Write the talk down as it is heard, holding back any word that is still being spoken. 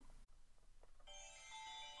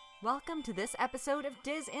Welcome to this episode of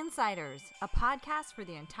Diz Insiders, a podcast for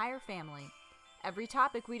the entire family. Every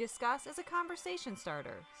topic we discuss is a conversation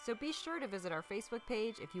starter, so be sure to visit our Facebook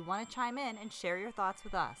page if you want to chime in and share your thoughts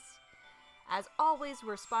with us. As always,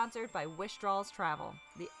 we're sponsored by Wishdraws Travel.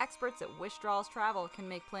 The experts at Wishdraws Travel can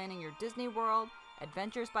make planning your Disney World,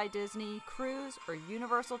 Adventures by Disney, cruise, or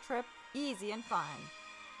Universal trip easy and fun.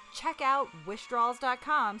 Check out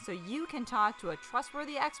wishdraws.com so you can talk to a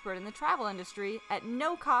trustworthy expert in the travel industry at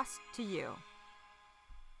no cost to you.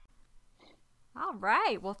 All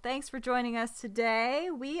right. Well, thanks for joining us today.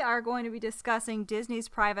 We are going to be discussing Disney's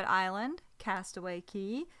private island, Castaway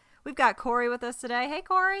Cay. We've got Corey with us today. Hey,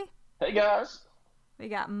 Corey. Hey, guys. We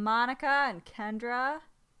got Monica and Kendra.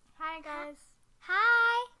 Hi, guys.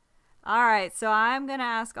 Hi. All right. So I'm going to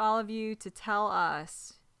ask all of you to tell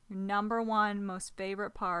us your number one most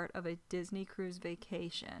favorite part of a Disney cruise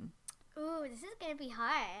vacation. Ooh, this is going to be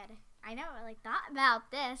hard. I never really thought about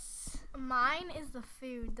this. Mine is the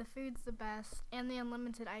food. The food's the best. And the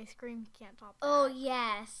unlimited ice cream. You can't top that. Oh,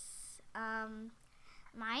 yes.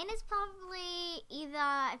 Mine is probably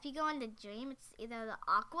either, if you go on the Dream, it's either the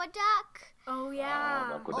Aqueduct. Oh,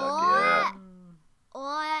 yeah.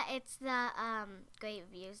 Or it's the great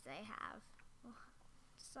views they have.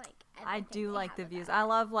 Just like I do like the views. I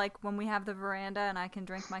love like when we have the veranda and I can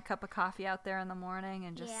drink my cup of coffee out there in the morning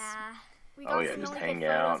and just We got some just really hang good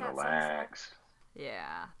out photos and at sunset. relax.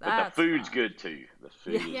 yeah. But the food's fun. good too. The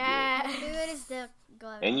food is Yeah. The food is the good.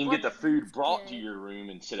 good. And you can get the food brought to good. your room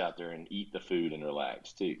and sit out there and eat the food and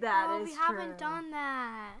relax too. That Oh, is we true. haven't done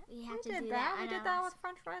that. We have We to did do that. that. We did that with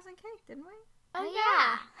French fries and cake, didn't we?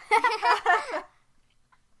 Oh, yeah.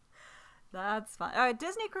 That's fun. All right,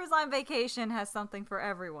 Disney Cruise Line Vacation has something for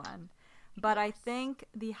everyone. But I think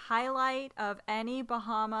the highlight of any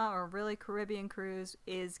Bahama or really Caribbean cruise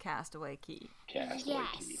is Castaway Cay. Castaway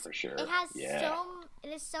Cay, Yes. for sure. It has yeah.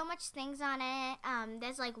 so much things on it.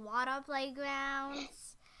 There's like water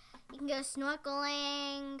playgrounds. You can go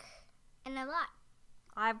snorkeling and a lot.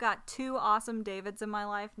 I've got two awesome Davids in my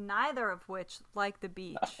life, neither of which like the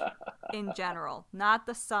beach in general. Not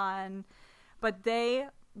the sun, but they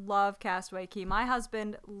love Castaway Cay. My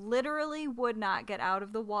husband literally would not get out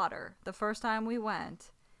of the water the first time we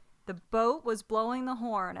went. The boat was blowing the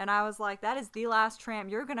horn, and I was like, that is the last tram.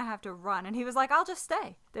 You're going to have to run. And he was like, I'll just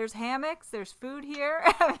stay. There's hammocks. There's food here.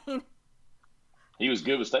 I mean, He was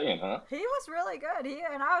good with staying, huh? he was really good.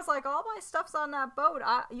 And I was like, all my stuff's on that boat.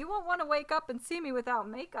 You won't want to wake up and see me without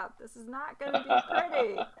makeup. This is not going to be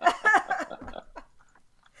pretty.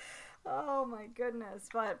 Oh, my goodness.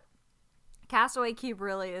 But Castaway Cay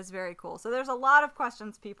really is very cool. So there's a lot of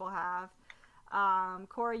questions people have.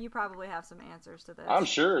 Corey, you probably have some answers to this. I'm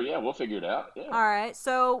sure. Yeah, we'll figure it out. Yeah. All right.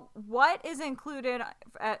 So what is included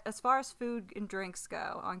as far as food and drinks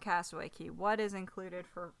go on Castaway Cay? What is included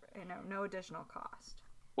for, no additional cost?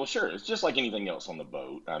 Well, sure. It's just like anything else on the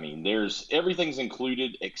boat. I mean, everything's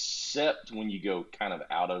included except when you go kind of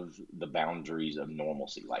out of the boundaries of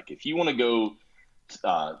normalcy. Like if you want to go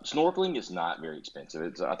snorkeling, is not very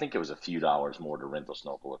expensive. I think it was a few dollars more to rent the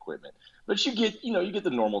snorkel equipment. But you get the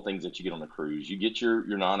normal things that you get on a cruise. You get your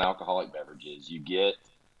non-alcoholic beverages. You get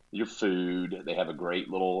your food. They have a great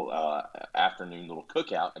little afternoon little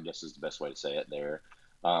cookout, I guess is the best way to say it there.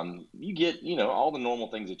 You get, all the normal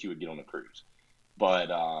things that you would get on a cruise. But,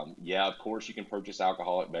 yeah, of course, you can purchase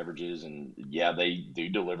alcoholic beverages. And, yeah, they do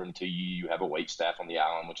deliver them to you. You have a wait staff on the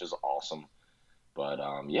island, which is awesome. But,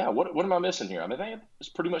 yeah, what am I missing here? I mean, I think it's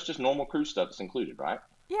pretty much just normal cruise stuff that's included, right?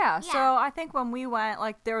 Yeah. So I think when we went,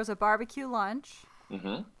 there was a barbecue lunch.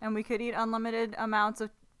 Mm-hmm. And we could eat unlimited amounts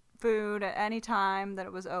of food at any time that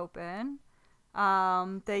it was open.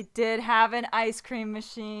 They did have an ice cream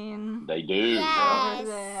machine. They do. Yes, Over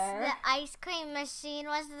there. the ice cream machine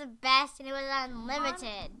was the best, and it was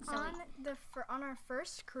unlimited. On our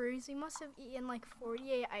first cruise, we must have eaten like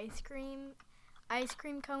 48 ice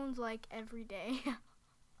cream cones like every day.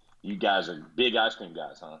 You guys are big ice cream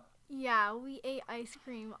guys, huh? Yeah, we ate ice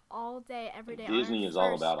cream all day, every day. Disney is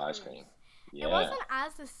all about ice cream. Yeah. It wasn't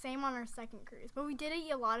as the same on our second cruise, but we did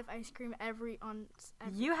eat a lot of ice cream every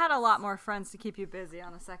You had a lot more friends to keep you busy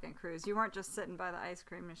on the second cruise. You weren't just sitting by the ice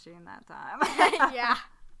cream machine that time. Yeah.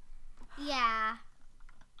 Yeah.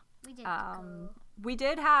 We did We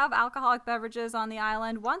did have alcoholic beverages on the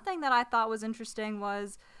island. One thing that I thought was interesting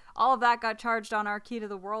was all of that got charged on our Key to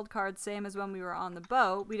the World card, same as when we were on the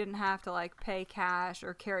boat. We didn't have to pay cash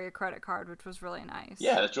or carry a credit card, which was really nice.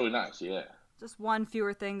 Yeah, that's really nice. Yeah. Just one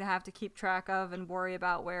fewer thing to have to keep track of and worry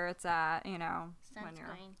about where it's at, when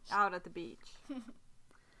you're out at the beach.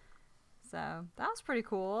 So that was pretty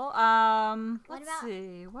cool. Let's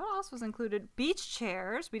see. What else was included? Beach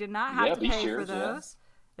chairs. We did not have to pay for those.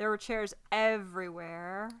 Yeah. There were chairs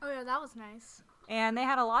everywhere. Oh yeah, that was nice. And they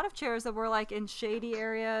had a lot of chairs that were like in shady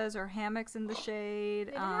areas or hammocks in the shade.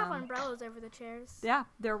 They did have umbrellas over the chairs. Yeah,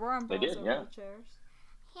 there were umbrellas over the chairs.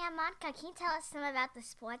 Yeah, Monica, can you tell us some about the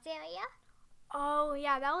sports area? Oh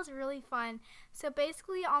yeah, that was really fun. So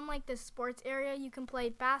basically on like the sports area, you can play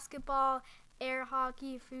basketball, air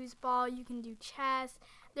hockey, foosball, you can do chess.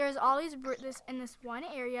 There's always in this one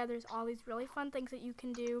area, there's all these really fun things that you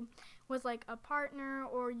can do with like a partner,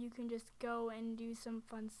 or you can just go and do some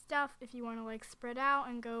fun stuff if you want to like spread out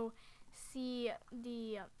and go see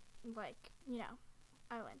the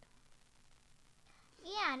island.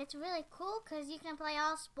 Yeah, and it's really cool because you can play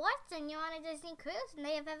all sports and you're on a Disney cruise and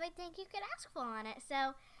they have everything you could ask for on it. So,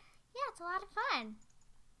 yeah, it's a lot of fun.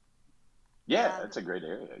 Yeah, it's a great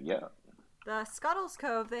area, yeah. The Scuttles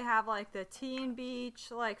Cove, they have like the teen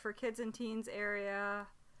beach, like for kids and teens area.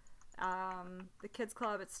 The kids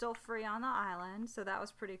club, it's still free on the island, so that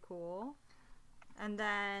was pretty cool. And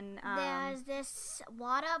then there's this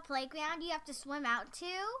water playground you have to swim out to.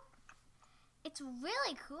 It's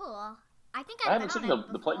really cool. I think I haven't seen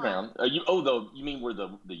the playground. You mean where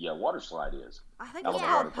the water slide is? I think it's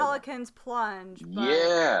called Pelican's Plunge.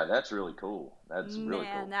 Yeah, that's really cool. That's really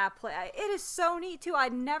cool. Man, it is so neat too.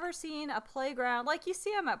 I'd never seen a playground like you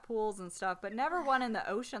see them at pools and stuff, but never one in the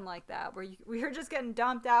ocean like that where we were just getting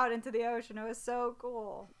dumped out into the ocean. It was so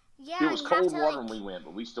cool. Yeah, it was cold water when we went,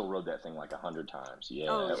 but we still rode that thing like 100 times. Yeah,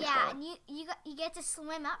 that was fun. And you get to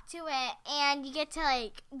swim up to it, and you get to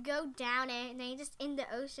like go down it, and then you're just in the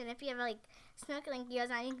ocean. If you have like snorkeling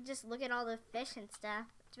gears on, you can just look at all the fish and stuff.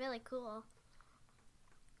 It's really cool.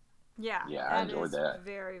 Yeah, I enjoyed that.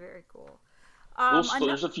 Very, very cool.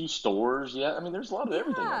 There's a few stores. Yeah, I mean, there's a lot of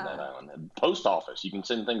everything on that island. The post office, you can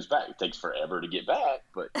send things back. It takes forever to get back,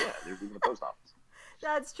 but yeah, there's even a post office.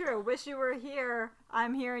 That's true. Wish you were here.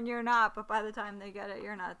 I'm here and you're not, but by the time they get it,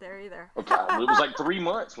 you're not there either. Okay, it was like 3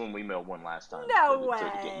 months when we mailed one last time. No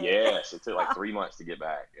way. Yes, it took like 3 months to get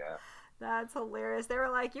back. Yeah. That's hilarious. They were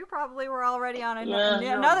like, you probably were already on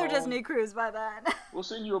another Disney cruise by then. We'll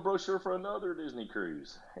send you a brochure for another Disney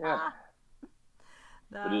cruise. Yeah.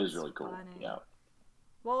 But it is really cool. Funny. Yeah.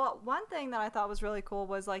 Well, one thing that I thought was really cool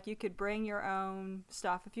was like you could bring your own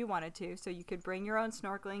stuff if you wanted to. So you could bring your own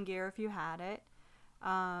snorkeling gear if you had it.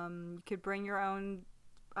 You could bring your own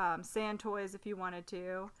sand toys if you wanted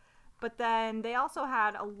to. But then they also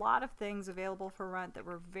had a lot of things available for rent that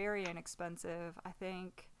were very inexpensive. I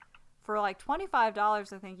think for like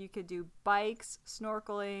 $25, I think you could do bikes,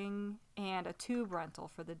 snorkeling, and a tube rental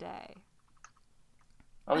for the day.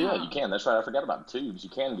 Oh, yeah, you can. That's right. I forgot about tubes. You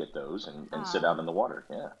can get those and sit out in the water.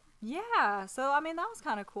 Yeah. Yeah. So, I mean, that was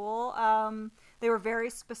kind of cool. They were very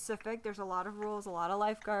specific. There's a lot of rules, a lot of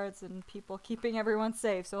lifeguards, and people keeping everyone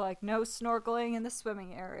safe. So, like, no snorkeling in the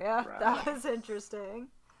swimming area. Right. That was interesting.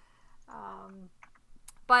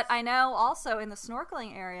 But I know also in the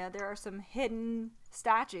snorkeling area, there are some hidden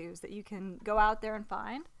statues that you can go out there and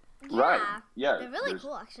find. Yeah. Right. Yeah. They're really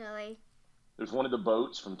cool, actually. There's one of the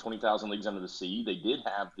boats from 20,000 Leagues Under the Sea. They did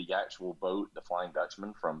have the actual boat, the Flying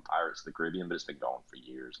Dutchman from Pirates of the Caribbean, but it's been gone for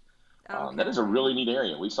years. Okay. That is a really neat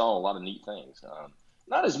area. We saw a lot of neat things.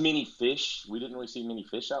 Not as many fish. We didn't really see many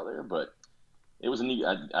fish out there, but it was a neat.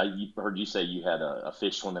 I heard you say you had a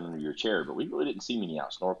fish swimming under your chair, but we really didn't see many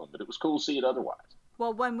out snorkeling. But it was cool to see it otherwise.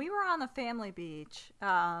 Well, when we were on the family beach,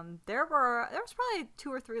 there was probably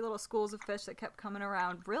 2 or 3 little schools of fish that kept coming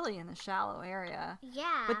around really in the shallow area.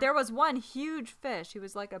 Yeah. But there was one huge fish. He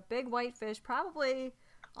was like a big white fish, probably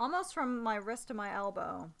almost from my wrist to my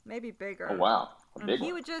elbow, maybe bigger. Oh, wow.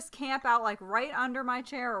 He would just camp out like right under my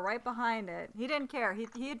chair or right behind it. He didn't care.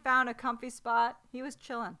 He had found a comfy spot. He was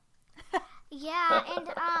chilling. Yeah,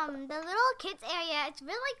 and the little kids area, it's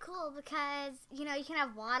really cool because, you can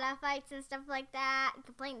have water fights and stuff like that. You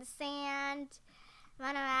can play in the sand,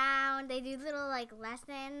 run around. They do little, like,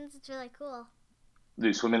 lessons. It's really cool.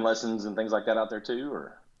 Do swimming lessons and things like that out there, too,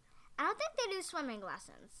 or? I don't think they do swimming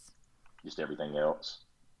lessons. Just everything else?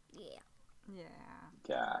 Yeah.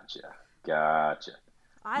 Gotcha.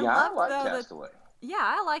 I like Castaway.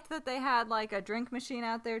 I liked that they had like a drink machine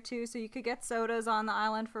out there too, so you could get sodas on the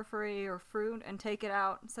island for free or fruit and take it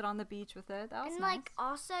out and sit on the beach with it. That was nice. Like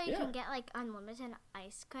also you can get like unlimited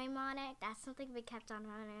ice cream on it. That's something we kept on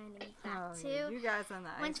running back to. Yeah, you guys on the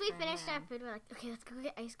ice cream. Once we finished our food, we're like, okay, let's go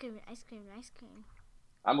get ice cream.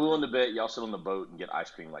 I'm willing to bet y'all sit on the boat and get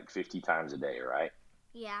ice cream like 50 times a day, right?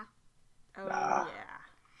 Yeah. Oh yeah.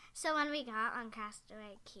 So when we got on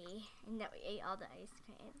Castaway Key, and then we ate all the ice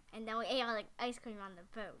cream, and then we ate all the ice cream on the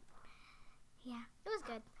boat. Yeah, it was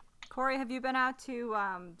good. Corey, have you been out to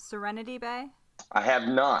Serenity Bay? I have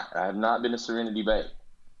not. I have not been to Serenity Bay.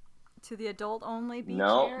 To the adult-only beach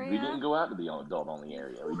No, area? we didn't go out to the adult-only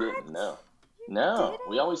area. We What? didn't, no. You No,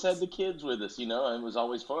 we always had didn't? the kids with us, and it was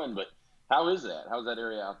always fun. But how is that? How's that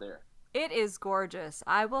area out there? It is gorgeous.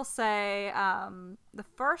 I will say, the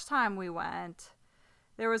first time we went,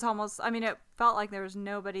 there was it felt like there was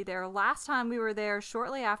nobody there. Last time we were there,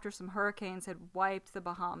 shortly after some hurricanes had wiped the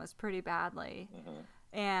Bahamas pretty badly. Mm-hmm.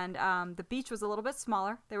 And the beach was a little bit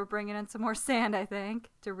smaller. They were bringing in some more sand, I think,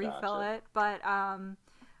 to refill Gotcha. it.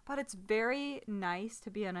 But it's very nice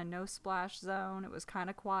to be in a no-splash zone. It was kind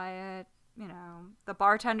of quiet. The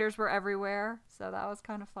bartenders were everywhere, so that was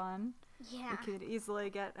kind of fun. Yeah. We could easily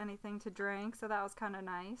get anything to drink, so that was kind of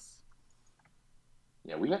nice.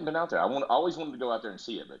 Yeah, we hadn't been out there. Always wanted to go out there and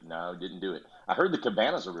see it, but no, didn't do it. I heard the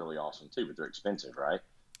cabanas are really awesome too, but they're expensive, right?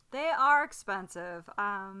 They are expensive.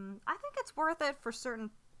 I think it's worth it for certain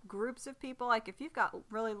groups of people. Like if you've got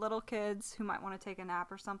really little kids who might want to take a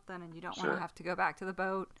nap or something and you don't want Sure. to have to go back to the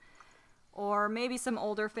boat. Or maybe some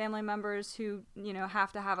older family members who,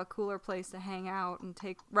 have to have a cooler place to hang out and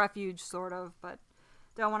take refuge, sort of, but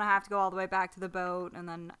don't want to have to go all the way back to the boat and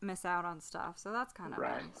then miss out on stuff. So that's kind of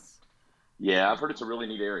Right. nice. Yeah, I've heard it's a really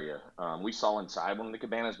neat area. We saw inside one of the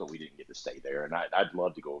cabanas, but we didn't get to stay there. And I'd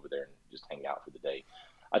love to go over there and just hang out for the day.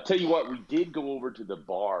 I tell you what, we did go over to the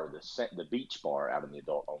bar, the beach bar out in the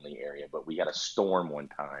adult-only area, but we had a storm one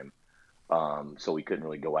time, so we couldn't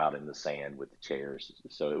really go out in the sand with the chairs.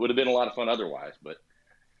 So it would have been a lot of fun otherwise, but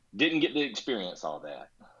didn't get to experience all that.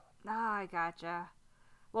 Ah, I gotcha.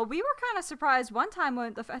 Well, we were kind of surprised one time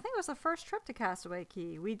when I think it was the first trip to Castaway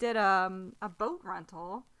Key. We did a boat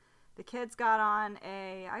rental. The kids got on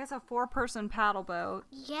a 4-person paddle boat.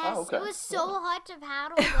 Yes, Oh, okay. it was so hard to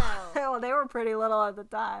paddle though. Well, they were pretty little at the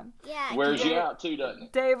time. Yeah. Wears you Dave- out too, doesn't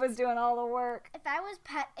it? Dave was doing all the work. If I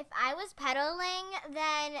was pedaling,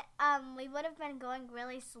 then we would have been going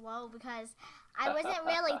really slow because I wasn't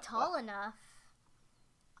really tall enough.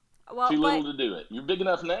 Well, Too but, little to do it. You're big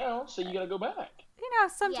enough now, so you got to go back.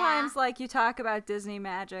 sometimes like you talk about Disney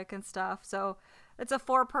magic and stuff. So it's a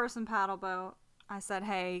 4-person paddle boat. I said,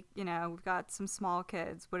 hey, we've got some small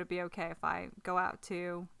kids. Would it be okay if I go out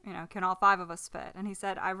too? Can all 5 of us fit? And he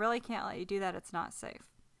said, I really can't let you do that. It's not safe.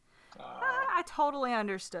 I totally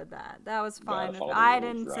understood that. That was fine. follow the I rules,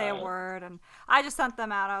 didn't say a right. word, and I just sent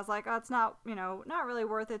them out. I was like, oh, it's not, not really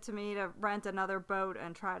worth it to me to rent another boat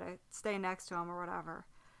and try to stay next to them or whatever.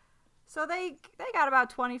 So they got about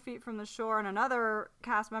 20 feet from the shore, and another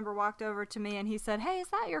cast member walked over to me, and he said, hey, is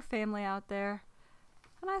that your family out there?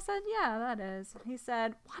 And I said, yeah, that is. He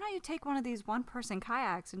said, why don't you take one of these 1-person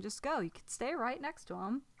kayaks and just go? You could stay right next to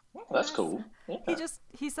them. Well, that's cool. Yeah.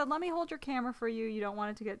 He said, let me hold your camera for you. You don't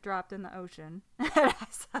want it to get dropped in the ocean. And I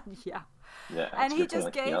said, yeah. Yeah, And that's a he good just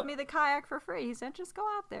point. gave Yep. me the kayak for free. He said, just go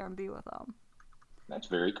out there and be with them. That's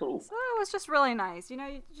very cool. So it was just really nice. You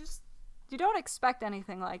don't expect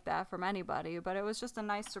anything like that from anybody, but it was just a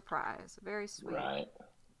nice surprise. Very sweet. Right.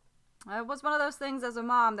 It was one of those things as a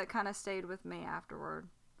mom that kind of stayed with me afterward.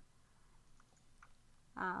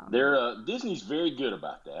 Disney's very good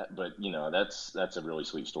about that, but that's a really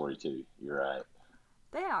sweet story too. You're right.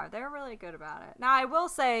 They are. They're really good about it. Now, I will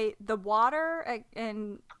say the water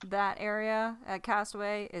in that area at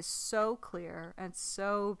Castaway is so clear and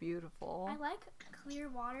so beautiful. I like clear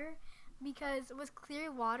water because with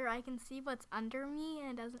clear water I can see what's under me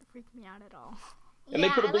and it doesn't freak me out at all. And they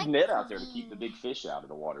put a I big like net out there to clean. keep the big fish out of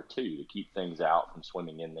the water too, to keep things out from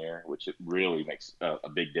swimming in there, which it really makes a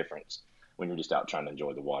big difference when you're just out trying to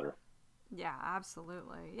enjoy the water. Yeah,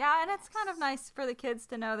 absolutely. Yeah, and it's kind of nice for the kids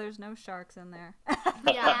to know there's no sharks in there.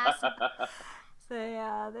 Yeah. So,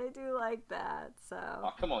 yeah, they do like that. So,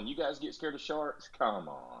 Oh, come on, you guys get scared of sharks? Come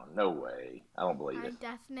on, no way. I don't believe I it.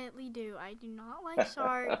 definitely do. I do not like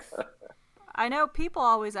sharks. I know people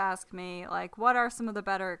always ask me, like, what are some of the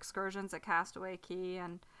better excursions at Castaway Key?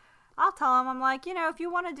 And I'll tell them, I'm like, if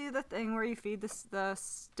you want to do the thing where you feed the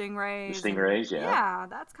stingrays. The stingrays, yeah. Yeah,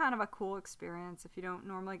 that's kind of a cool experience if you don't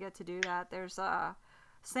normally get to do that. There's a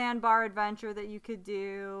sandbar adventure that you could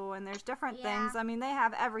do, and there's different Yeah. things. I mean, they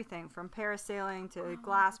have everything from parasailing to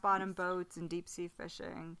glass bottom boats and deep sea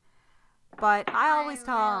fishing. But I always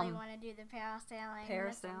tell I really them, want to do the parasailing.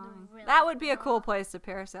 parasailing. That would be a cool place to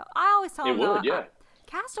parasail. I always tell It them, would, though, yeah.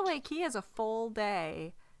 Castaway Key is a full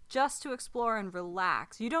day just to explore and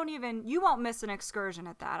relax. You won't miss an excursion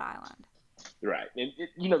at that island. Right. And,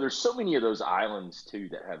 there's so many of those islands, too,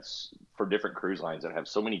 that have, for different cruise lines, that have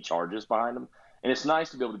so many charges behind them. And it's nice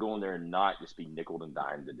to be able to go in there and not just be nickeled and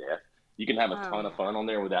dimed to death. You can have a ton of fun on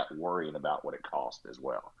there without worrying about what it costs as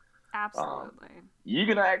well. Absolutely. You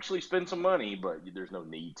can actually spend some money, but there's no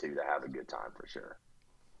need to have a good time for sure.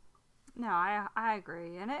 No, I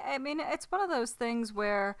agree. And it's one of those things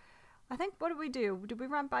where I think, what did we do? Did we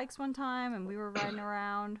rent bikes one time and we were riding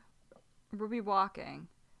around? Or were we walking?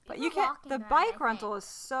 But We you were can't, walking the around, bike I rental think. is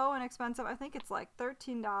so inexpensive. I think it's like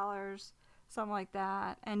 $13, something like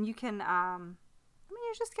that. And you can,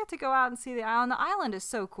 you just get to go out and see the island. The island is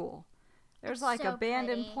so cool. There's It's like so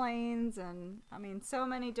abandoned pretty. planes and, so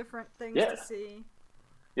many different things Yeah. to see.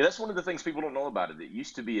 Yeah, that's one of the things people don't know about it. It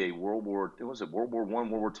used to be a World War One,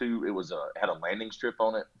 World War II. It was had a landing strip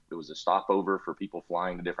on it. It was a stopover for people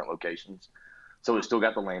flying to different locations. So it's still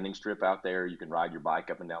got the landing strip out there. You can ride your bike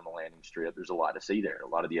up and down the landing strip. There's a lot to see there. A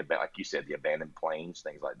lot of like you said, the abandoned planes,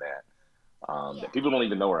 things like that, Yeah. that people don't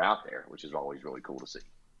even know are out there, which is always really cool to see.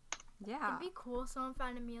 Yeah. It'd be cool if someone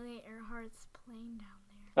found Amelia Earhart's plane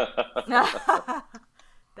down there.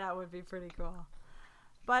 That would be pretty cool.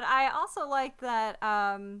 But I also like that,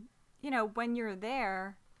 when you're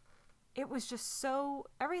there, it was just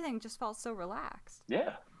everything just felt so relaxed.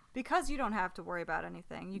 Yeah. Because you don't have to worry about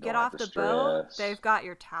anything. You Don't get have off to the boat, stress. they've got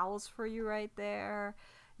your towels for you right there.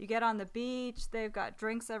 You get on the beach, they've got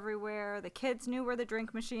drinks everywhere. The kids knew where the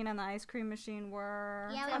drink machine and the ice cream machine were.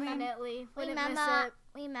 Yeah, Definitely. We, Wouldn't miss it.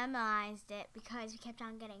 we memorized it because we kept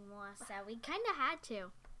on getting more, so we kind of had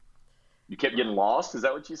to. You kept getting lost? Is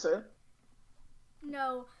that what you said?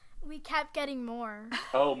 No, we kept getting more.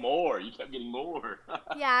 Oh, more. You kept getting more.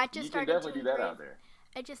 Yeah, it just You can started definitely to do that engrave. out there.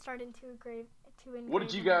 It just started to engrave. What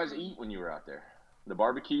did you guys eat when you were out there? The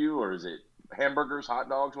barbecue, or is it hamburgers, hot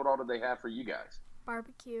dogs? What all did they have for you guys?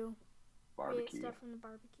 Barbecue. We ate Barbecue. stuff from the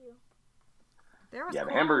barbecue. There was Yeah, the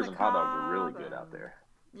corn on hamburgers the and hot dogs were really cob good out and- there.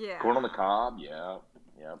 Yeah. Corn on the cob, yeah.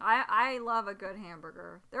 I love a good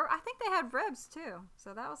hamburger. I think they had ribs too,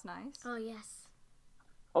 so that was nice. Oh, yes.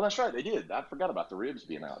 Oh, that's right, they did. I forgot about the ribs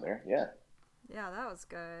being out there. Yeah. Yeah, that was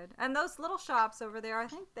good. And those little shops over there, I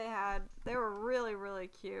think they were really, really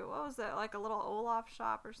cute. What was it, like a little Olaf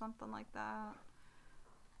shop or something like that?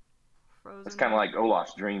 Frozen. It's kind of like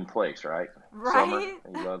Olaf's dream place, right? Right?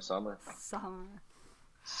 Summer. You love summer.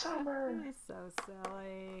 Summer. He's so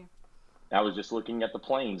silly. I was just looking at the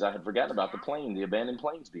planes. I had forgotten about the plane, the abandoned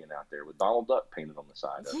planes being out there with Donald Duck painted on the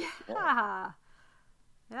side of it. Yeah.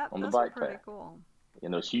 Yep, On the those were bike pretty path. cool.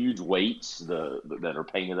 And those huge weights that are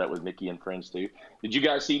painted up with Mickey and friends too. Did you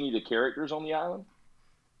guys see any of the characters on the island?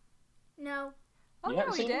 No. Oh, You yeah,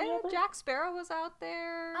 haven't we seen any did. of it? Jack Sparrow was out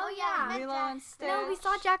there. Oh, yeah. I met Lilo Jack. and Stitch. No, we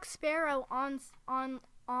saw Jack Sparrow on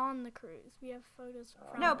the cruise. We have photos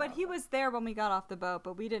from. No, but he was there when we got off the boat,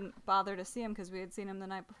 but we didn't bother to see him because we had seen him the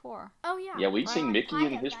night before. Oh yeah. Yeah, we've Right. seen Mickey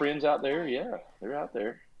and his Pilot, friends right? out there. Yeah, they're out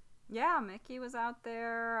there. Yeah, Mickey was out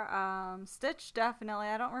there. Stitch definitely.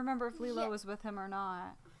 I don't remember if Lilo Yeah. was with him or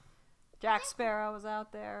not. Jack Sparrow was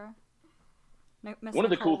out there. Miss One of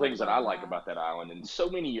the Nicole cool things would that I love like that. about that island,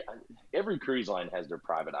 and every cruise line has their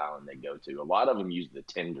private island they go to. A lot of them use the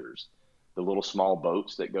tenders, the little small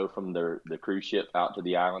boats that go from the cruise ship out to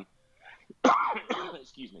the island.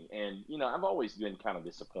 Excuse me. And, I've always been kind of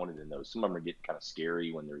disappointed in those. Some of them are getting kind of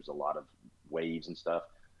scary when there's a lot of waves and stuff.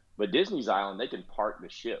 But Disney's island, they can park the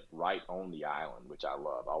ship right on the island, which I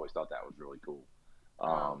love. I always thought that was really cool.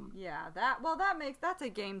 Yeah, that's a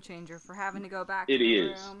game changer for having to go back It to the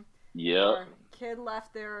is. room. Yep. Or kid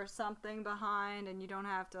left there or something behind, and you don't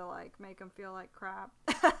have to make them feel like crap.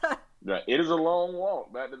 Right. It is a long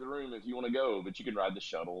walk back to the room if you want to go, but you can ride the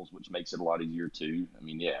shuttles, which makes it a lot easier too. I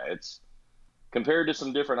mean, yeah, it's compared to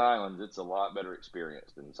some different islands, it's a lot better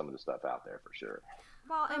experience than some of the stuff out there for sure.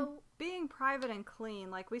 Well, and Oh. being private and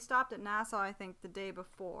clean, we stopped at Nassau, I think, the day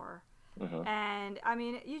before. Mhm. And,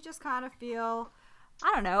 you just kind of feel,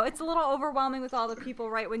 I don't know, it's a little overwhelming with all the people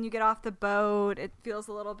right when you get off the boat. It feels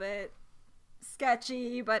a little bit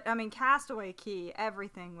sketchy, but, Castaway Key,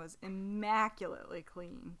 everything was immaculately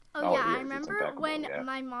clean. Oh, Oh, yeah, it is. I It's remember impeccable, when yeah.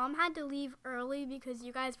 my mom had to leave early because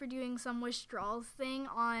you guys were doing some withdrawals thing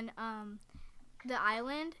on the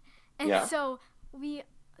island, and Yeah. so we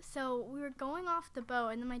were going off the boat,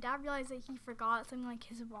 and then my dad realized that he forgot something like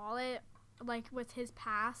his wallet, with his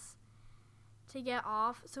pass, to get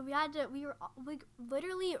off. So we were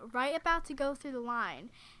literally right about to go through the line,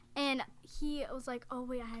 and he was like, "Oh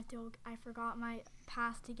wait, I forgot my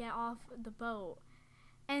pass to get off the boat."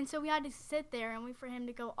 And so we had to sit there and wait for him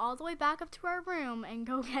to go all the way back up to our room and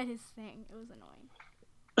go get his thing. It was annoying.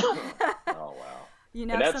 Oh, wow. And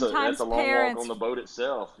And sometimes that's a long parents, walk on the boat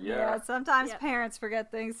itself. Yeah. sometimes Yep. parents forget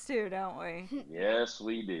things too, don't we? Yes,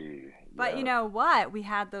 we do. But Yeah. you know what? We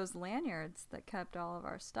had those lanyards that kept all of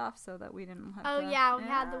our stuff so that we didn't have Oh to... yeah, we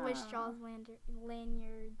had the withdrawals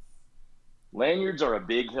lanyards. Lanyards are a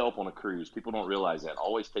big help on a cruise. People don't realize that.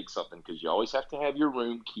 Always take something because you always have to have your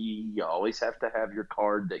room key. You always have to have your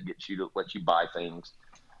card that gets you to let you buy things.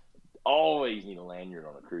 Always need a lanyard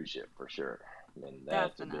on a cruise ship for sure. And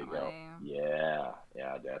that's a big help. Definitely.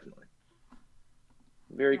 Yeah, definitely.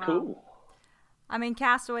 Very Wow. cool. I mean,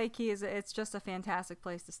 Castaway Key it's just a fantastic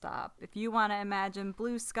place to stop. If you want to imagine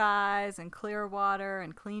blue skies and clear water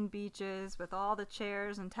and clean beaches with all the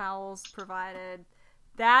chairs and towels provided,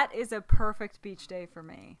 that is a perfect beach day for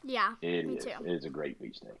me. Yeah, It me is. too. It is a great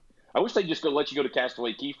beach day. I wish they'd just let you go to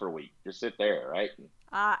Castaway Key for a week. Just sit there, right?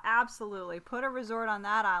 Absolutely. Put a resort on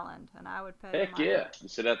that island, and I would pay Heck money. yeah. You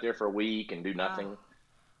sit out there for a week and do nothing.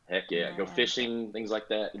 Heck yeah. Go man. fishing, things like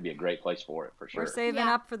that. It'd be a great place for it, for sure. We're saving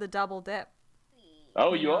Yeah. up for the double dip.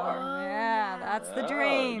 Oh, you know? are? Yeah, that's the Oh,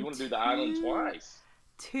 dream. you want to do the island twice.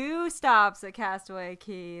 2 stops at Castaway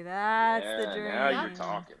Key. That's the Yeah, dream. now you're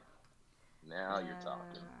talking. Now you're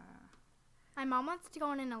talking. My mom wants to go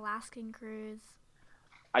on an Alaskan cruise.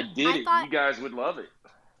 I did I it. thought- You guys would love it.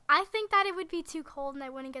 I think that it would be too cold and I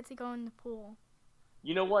wouldn't get to go in the pool.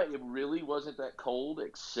 You know what? It really wasn't that cold,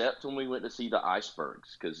 except when we went to see the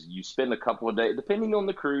icebergs, because you spend a couple of days, depending on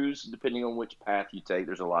the cruise, depending on which path you take.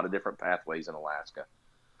 There's a lot of different pathways in Alaska.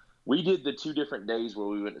 We did the 2 different days where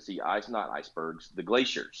we went to see not icebergs, the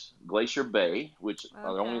glaciers. Glacier Bay, which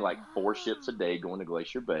are only like 4 ships a day going to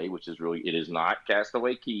Glacier Bay, which is it is not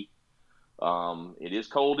Castaway Key. It is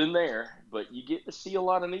cold in there, but you get to see a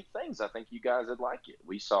lot of neat things. I think you guys would like it.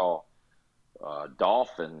 We saw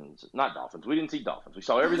dolphins, not dolphins. We didn't see dolphins. We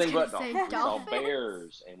saw everything but gonna say dolphins. We saw dolphins.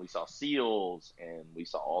 bears, and we saw seals, and we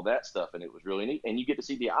saw all that stuff, and it was really neat. And you get to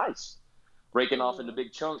see the ice breaking off into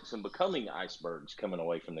big chunks and becoming icebergs coming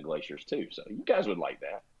away from the glaciers too. So you guys would like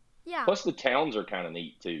that. Yeah. Plus the towns are kind of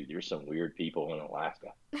neat too. There's some weird people in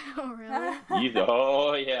Alaska. Oh, really?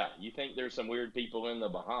 Oh yeah, you think there's some weird people in the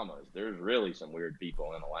Bahamas? There's really some weird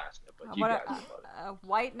people in Alaska, but you guys would love it.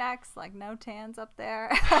 White necks, like no tans up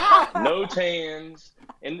there. No tans,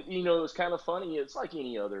 and it was kind of funny. It's like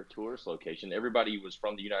any other tourist location. Everybody was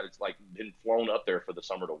from the United States, like been flown up there for the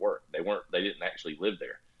summer to work. They didn't actually live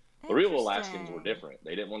there. The real Alaskans were different.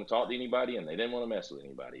 They didn't want to talk to anybody, and they didn't want to mess with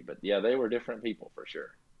anybody. But yeah, they were different people for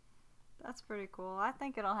sure. That's pretty cool. I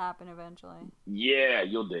think it'll happen eventually. Yeah,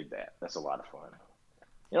 you'll dig that. That's a lot of fun.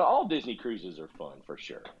 All Disney cruises are fun for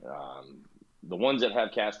sure. The ones that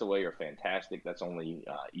have Castaway are fantastic. That's only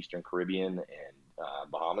Eastern Caribbean and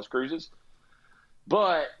Bahamas cruises.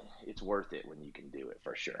 But it's worth it when you can do it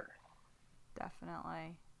for sure.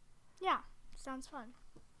 Definitely. Yeah, sounds fun.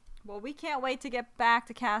 Well, we can't wait to get back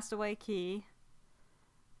to Castaway Key.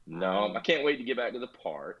 No, I can't wait to get back to the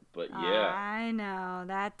park, but yeah. I know,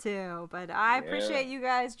 that too. But I appreciate you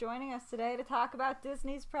guys joining us today to talk about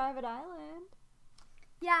Disney's Private Island.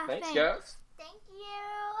 Yeah, Thanks, guys. Thank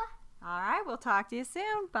you. All right, we'll talk to you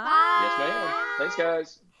soon. Bye. Bye. Yes, ma'am. Thanks,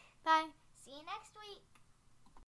 guys. Bye. See you next week.